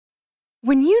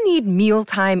When you need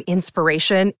mealtime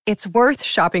inspiration, it's worth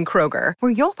shopping Kroger,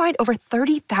 where you'll find over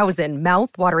 30,000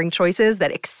 mouth-watering choices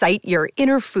that excite your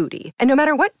inner foodie. And no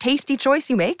matter what tasty choice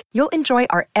you make, you'll enjoy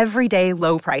our everyday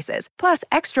low prices, plus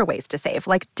extra ways to save,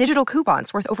 like digital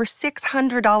coupons worth over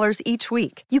 $600 each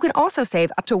week. You can also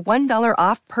save up to $1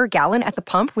 off per gallon at the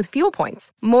pump with fuel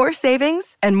points. More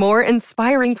savings and more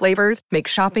inspiring flavors make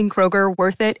shopping Kroger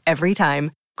worth it every time.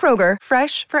 Kroger,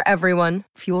 fresh for everyone.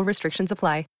 Fuel restrictions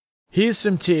apply. Here's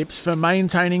some tips for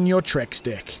maintaining your Trex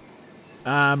deck.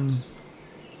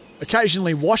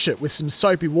 Occasionally wash it with some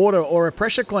soapy water or a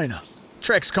pressure cleaner.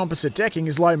 Trex composite decking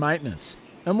is low maintenance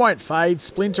and won't fade,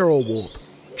 splinter or warp.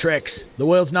 Trex, the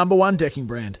world's #1 decking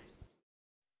brand.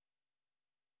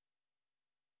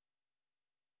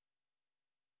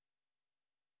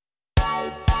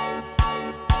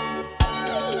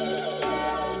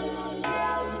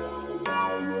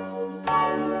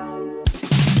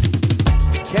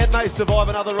 Can they survive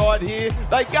another ride here?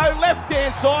 They go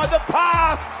left-hand side. The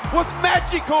pass was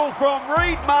magical from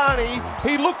Reed Marnie.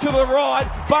 He looked to the right,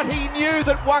 but he knew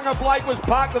that Wanga Blake was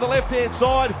parked to the left-hand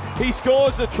side. He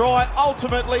scores the try.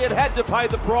 Ultimately, it had to pay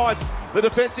the price. The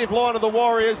defensive line of the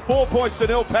Warriors, 4 points to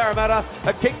 0 Parramatta.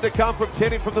 A kick to come from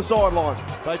Teddy from the sideline.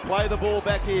 They play the ball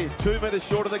back here. 2 metres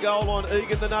short of the goal line.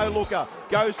 Egan, the no-looker,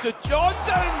 goes to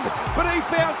Johnson, but he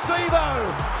found Sevo.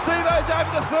 Sevo's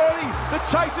over the 30. The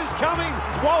chase is coming.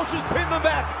 Walsh has pinned them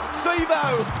back. Sevo,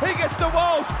 he gets to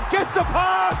Walsh, gets a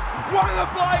pass. Wanga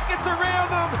Blake gets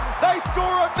around them. They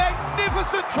score a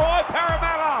magnificent try,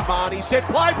 Parramatta. Marnie said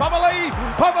play, Papali,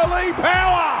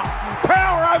 power.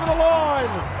 Power over the line.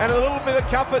 And a little bit of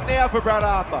comfort now for Brad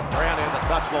Arthur. Brown down the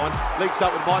touchline, leaks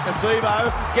up with Micah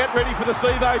Sevo. Get ready for the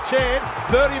Sevo chant.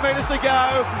 30 metres to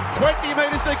go, 20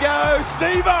 metres to go.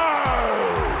 Sevo!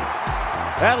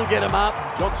 That'll get him up.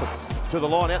 Johnson to the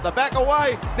line, out the back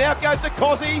away. Now goes to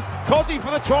Cozzy. Cozzy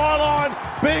for the try line.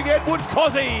 Big Edward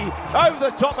Cozzy over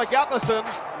the top of Gutherson.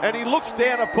 And he looks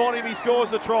down upon him. He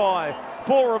scores the try.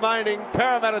 4 remaining.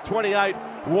 Parramatta 28.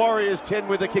 Warriors 10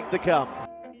 with a kick to come.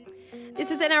 This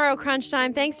is NRL Crunch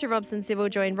Time. Thanks to Robson Civil.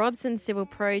 Join Robson Civil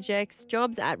Projects.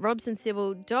 Jobs at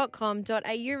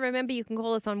robsoncivil.com.au. Remember, you can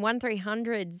call us on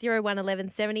 1300 01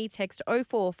 1170. Text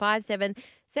 0457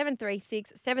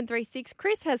 736 736.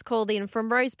 Chris has called in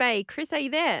from Rose Bay. Chris, are you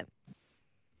there?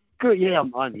 Good, yeah,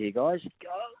 I'm here, guys.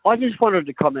 I just wanted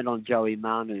to comment on Joey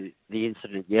Manu, the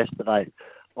incident yesterday.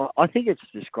 I think it's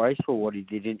disgraceful what he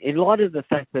did in light of the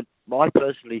fact that I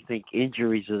personally think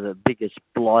injuries are the biggest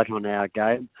blight on our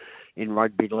game in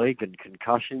rugby league and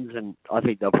concussions, and I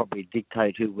think they'll probably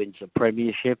dictate who wins the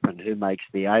premiership and who makes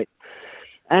the 8.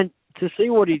 And to see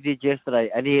what he did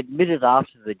yesterday, and he admitted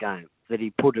after the game that he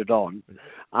put it on,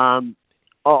 I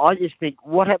just think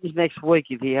what happens next week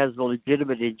if he has a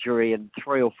legitimate injury and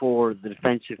 3 or 4 of the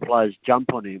defensive players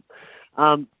jump on him?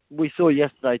 We saw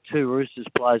yesterday 2 Roosters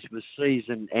players with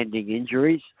season-ending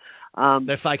injuries.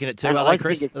 They're faking it too, are they,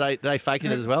 Chris? Are they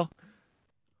faking it as well?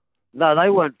 No, they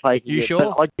weren't faking it. You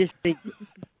sure? I just think...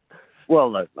 Well,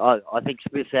 look, I think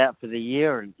Smith's out for the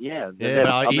year, and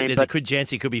there's a good chance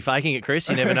he could be faking it, Chris.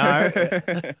 You never know.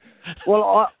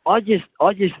 Well, I just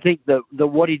think that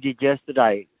what he did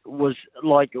yesterday was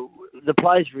like the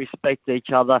players respect each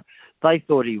other. They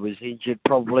thought he was injured.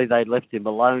 Probably they left him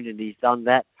alone, and he's done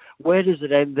that. Where does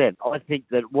it end then? I think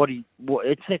that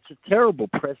it sets a terrible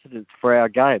precedent for our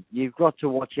game. You've got to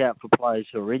watch out for players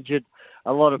who are injured.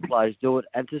 A lot of players do it,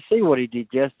 and to see what he did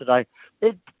yesterday,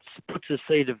 it puts a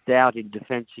seed of doubt in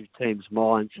defensive teams'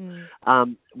 minds,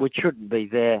 which shouldn't be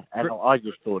there. And I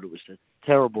just thought it was a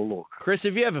terrible look. Chris,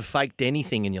 have you ever faked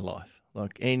anything in your life?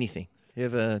 Like anything? You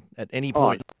ever, at any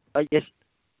point?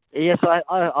 Yes,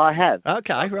 I have.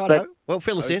 Okay, right. Well,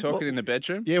 fill us in. Talking in the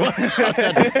bedroom? Yeah.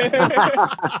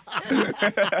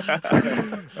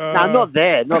 No, not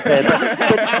there.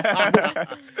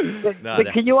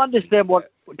 But can you understand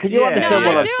what?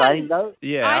 I'm saying, though?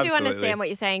 Yeah, I absolutely. do understand what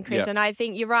you're saying, Chris, and I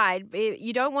think you're right.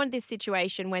 You don't want this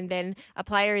situation when then a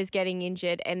player is getting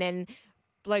injured and then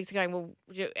blokes are going, well,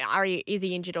 is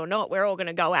he injured or not? We're all going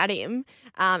to go at him.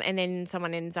 And then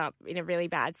someone ends up in a really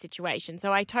bad situation.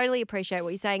 So I totally appreciate what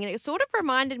you're saying. And it sort of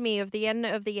reminded me of the end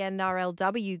of the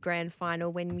NRLW grand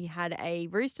final when we had a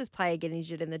Roosters player get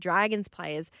injured and the Dragons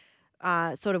players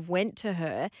sort of went to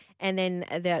her, and then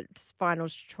that final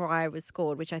try was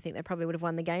scored, which I think they probably would have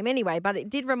won the game anyway. But it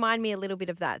did remind me a little bit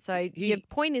of that. So your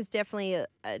point is definitely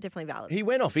valid. He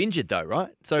went off injured though, right?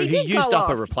 So He he did used go up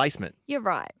a off. replacement. You're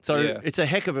right. So it's a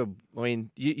heck of a. I mean,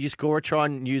 you score a try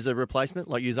and use a replacement,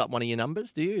 like use up one of your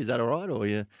numbers. Do you? Is that all right, or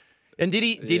you? And did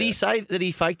he say that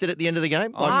he faked it at the end of the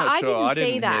game? I'm not sure. I didn't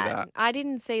see hear that. I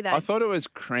didn't see that. I thought it was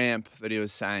cramp that he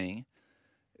was saying.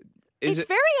 It's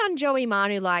very un-Joey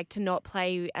Manu-like to not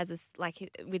play as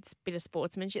with a bit of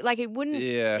sportsmanship. Like, it wouldn't...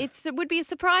 Yeah. It would be a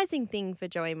surprising thing for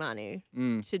Joey Manu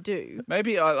to do.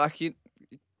 Maybe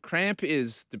cramp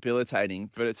is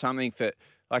debilitating, but it's something that,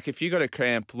 like, if you got a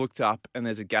cramp, looked up, and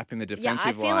there's a gap in the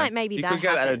defensive line... I feel like maybe you that could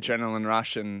get happened. that adrenaline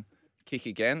rush and kick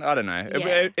again. I don't know.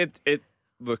 Yeah.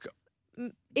 Look...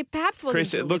 It perhaps wasn't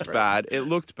Chris, it looked deliberate. bad. It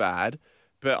looked bad,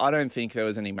 but I don't think there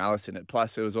was any malice in it.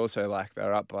 Plus, it was also like they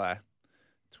were up by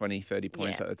 20, 30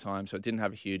 points at the time, so it didn't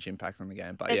have a huge impact on the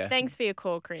game. But But yeah. thanks for your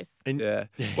call, Chris. Yeah.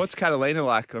 What's Catalina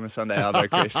like on a Sunday Arvo,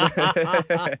 Chris?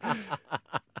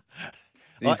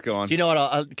 He's gone. Do you know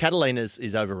what? Catalina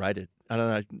is overrated. I don't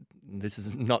know. This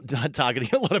is not targeting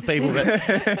a lot of people, but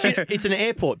it's an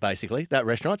airport, basically, that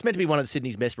restaurant. It's meant to be one of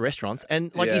Sydney's best restaurants.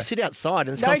 And, you sit outside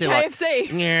and it's No constantly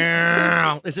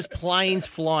KFC. like, there's just planes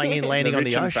flying in, landing The on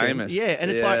the rich and ocean. famous. Yeah,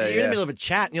 and it's like you're in Yeah. the middle of a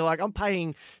chat and you're like, I'm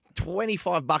paying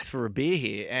 $25 for a beer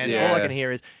here, and all I can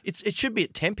hear is it should be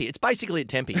at Tempe. It's basically at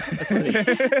Tempe. That's what it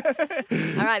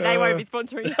is. All right, they won't be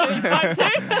sponsoring us anytime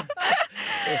soon.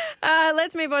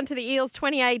 Let's move on to the Eels.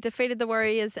 28 defeated the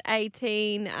Warriors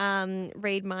 18.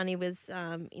 Reid Marnie was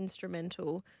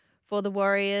instrumental for the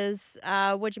Warriors.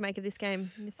 What'd you make of this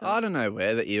game, Mr. I don't know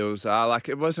where the Eels are. Like,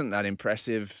 it wasn't that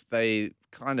impressive. They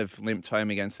kind of limped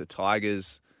home against the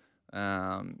Tigers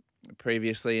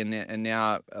previously, and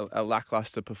now a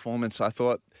lackluster performance. I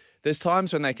thought there's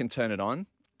times when they can turn it on.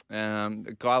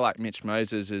 A guy like Mitch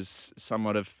Moses is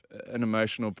somewhat of an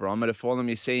emotional barometer for them.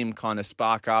 You see him kind of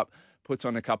spark up, puts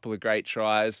on a couple of great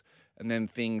tries, and then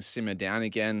things simmer down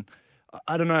again.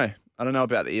 I don't know. I don't know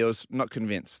about the Eels. Not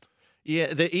convinced.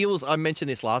 Yeah, the Eels, I mentioned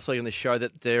this last week on the show,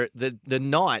 that the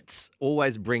Knights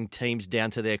always bring teams down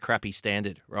to their crappy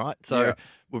standard, right? So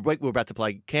we're about to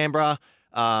play Canberra.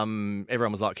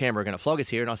 Everyone was like, Canberra are going to flog us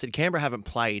here. And I said, Canberra haven't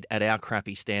played at our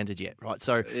crappy standard yet, right?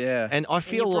 So, and I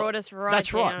feel you brought us right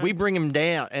that's right. down. We bring them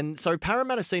down. And so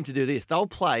Parramatta seem to do this. They'll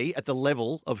play at the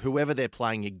level of whoever they're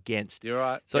playing against. You're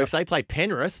right. So if they play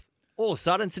Penrith, all of a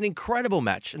sudden it's an incredible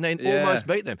match and they almost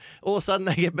beat them. All of a sudden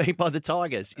they get beat by the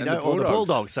Tigers, And or the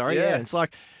Bulldogs. Sorry, Yeah. It's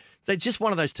like they're just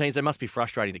one of those teams. They must be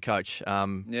frustrating to coach.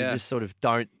 To just sort of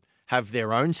don't have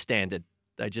their own standard.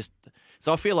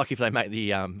 So I feel like if they make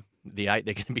the 8,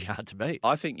 they're going to be hard to beat.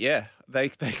 I think, they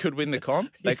could win the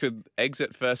comp. They could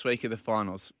exit first week of the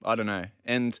finals. I don't know.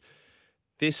 And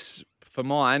this, for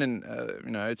mine, and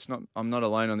it's not. I'm not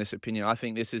alone on this opinion. I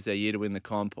think this is their year to win the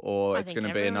comp, or it's going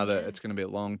to be It's going to be a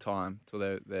long time till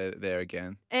they're there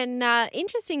again. And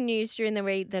interesting news during the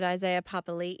week that Isaiah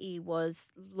Papali'i was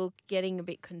getting a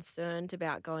bit concerned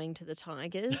about going to the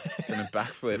Tigers. Going to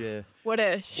backflip. Yeah. What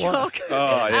a shock!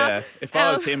 Oh yeah. If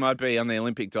I was him, I'd be on the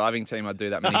Olympic diving team. I'd do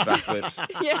that many backflips.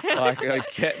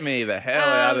 Get me the hell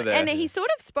out of there. And he sort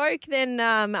of spoke then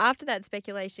after that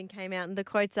speculation came out, and the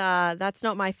quotes are, "That's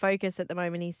not my focus at the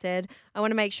moment," he said. "I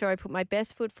want to make sure I put my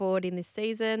best foot forward in this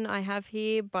season I have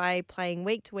here by playing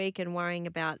week to week and worrying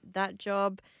about that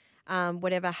job.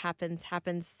 Whatever happens,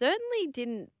 happens." Certainly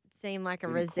didn't seem like a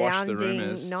Didn't quash the resounding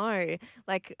rumours. no.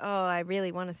 Like, I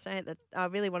really want to I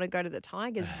really want to go to the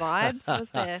Tigers vibes. Was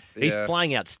there? He's Yeah.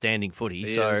 playing outstanding footy.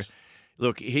 He so, is.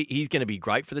 look, he's going to be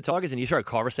great for the Tigers. And you throw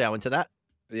Coruscant into that,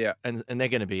 Yeah. and they're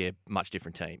going to be a much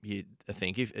different team. I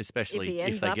think, especially If he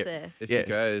ends they up get there. If Yeah,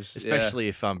 he goes, especially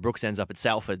if Brooks ends up at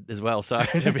Salford as well. So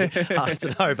it'd be hard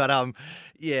to know. But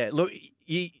look,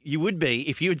 you would be,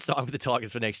 if you had signed with the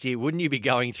Tigers for next year, wouldn't you be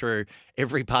going through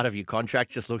every part of your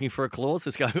contract just looking for a clause?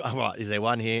 Just go, oh, right, is there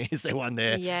one here? Is there one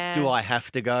there? Yeah. Do I have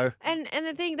to go? And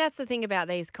that's the thing about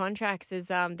these contracts is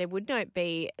there wouldn't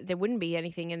be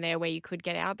anything in there where you could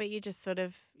get out, but you just sort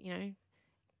of,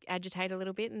 agitate a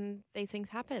little bit and these things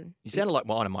happen. You sounded like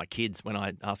one of my kids when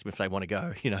I ask them if they want to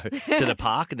go, to the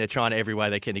park, and they're trying every way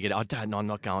they can to get. Oh, Dad, no, I'm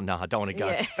not going. No, I don't want to go.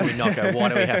 Yeah. Can we not go? Why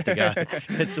do we have to go?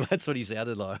 That's what he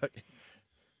sounded like.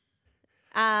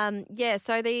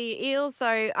 So the Eels,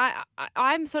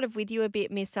 I'm sort of with you a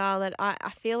bit, Miss Arlett.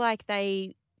 I feel like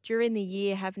they, during the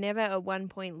year, have never at one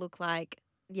point looked like,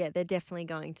 they're definitely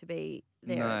going to be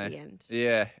there at the end.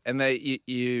 Yeah, and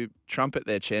you trumpet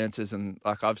their chances, and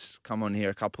like I've come on here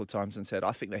a couple of times and said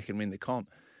I think they can win the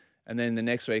comp, and then the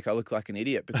next week I look like an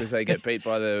idiot because they get beat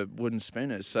by the Wooden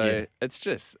Spooners. So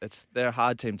they're a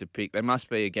hard team to pick. They must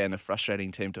be again a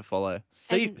frustrating team to follow.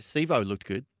 Sevo looked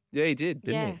good, Yeah, he did.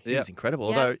 didn't he? He Yeah. was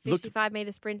incredible. Yeah, Although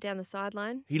 55-metre sprint down the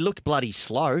sideline. he looked bloody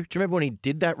slow. Do you remember when he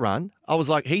did that run? I was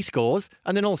like, he scores,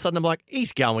 and then all of a sudden I'm like,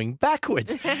 he's going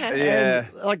backwards. Yeah.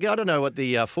 And, I don't know what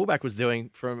the fullback was doing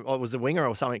or it was the winger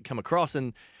or something come across,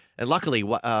 and luckily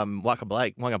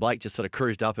Wanga Blake just sort of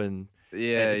cruised up and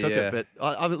Yeah, He took yeah. it,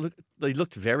 but he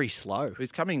looked very slow.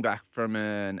 He's coming back from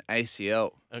an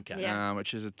ACL, Okay. Yeah.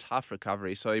 which is a tough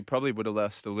recovery. So he probably would have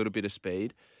lost a little bit of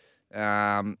speed.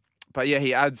 But yeah,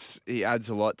 he adds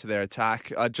a lot to their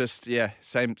attack.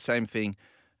 Same thing.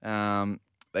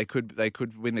 They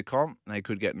could win the comp. They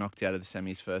could get knocked out of the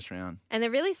semis first round. And the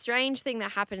really strange thing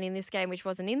that happened in this game, which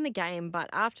wasn't in the game, but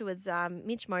afterwards,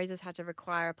 Mitch Moses had to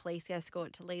require a police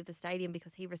escort to leave the stadium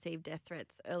because he received death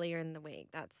threats earlier in the week.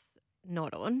 That's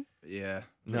not on. Yeah.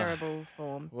 Terrible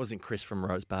form. It wasn't Chris from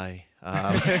Rose Bay.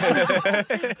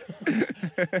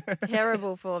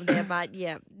 Terrible form there, but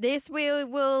yeah. This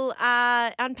will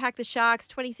unpack the Sharks,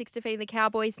 26 defeating the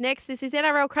Cowboys. Next, this is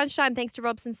NRL Crunch Time thanks to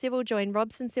Robson Civil. Join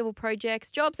Robson Civil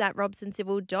Projects, jobs at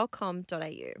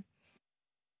robsoncivil.com.au.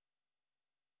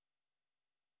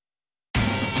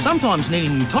 Sometimes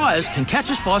needing new tyres can catch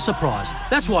us by surprise.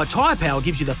 That's why Tyre Power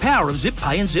gives you the power of Zip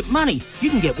Pay and Zip Money. You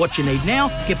can get what you need now,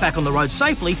 get back on the road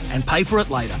safely and pay for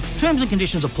it later. Terms and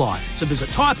conditions apply. So visit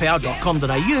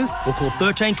tyrepower.com.au or call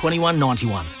 13 21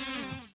 91.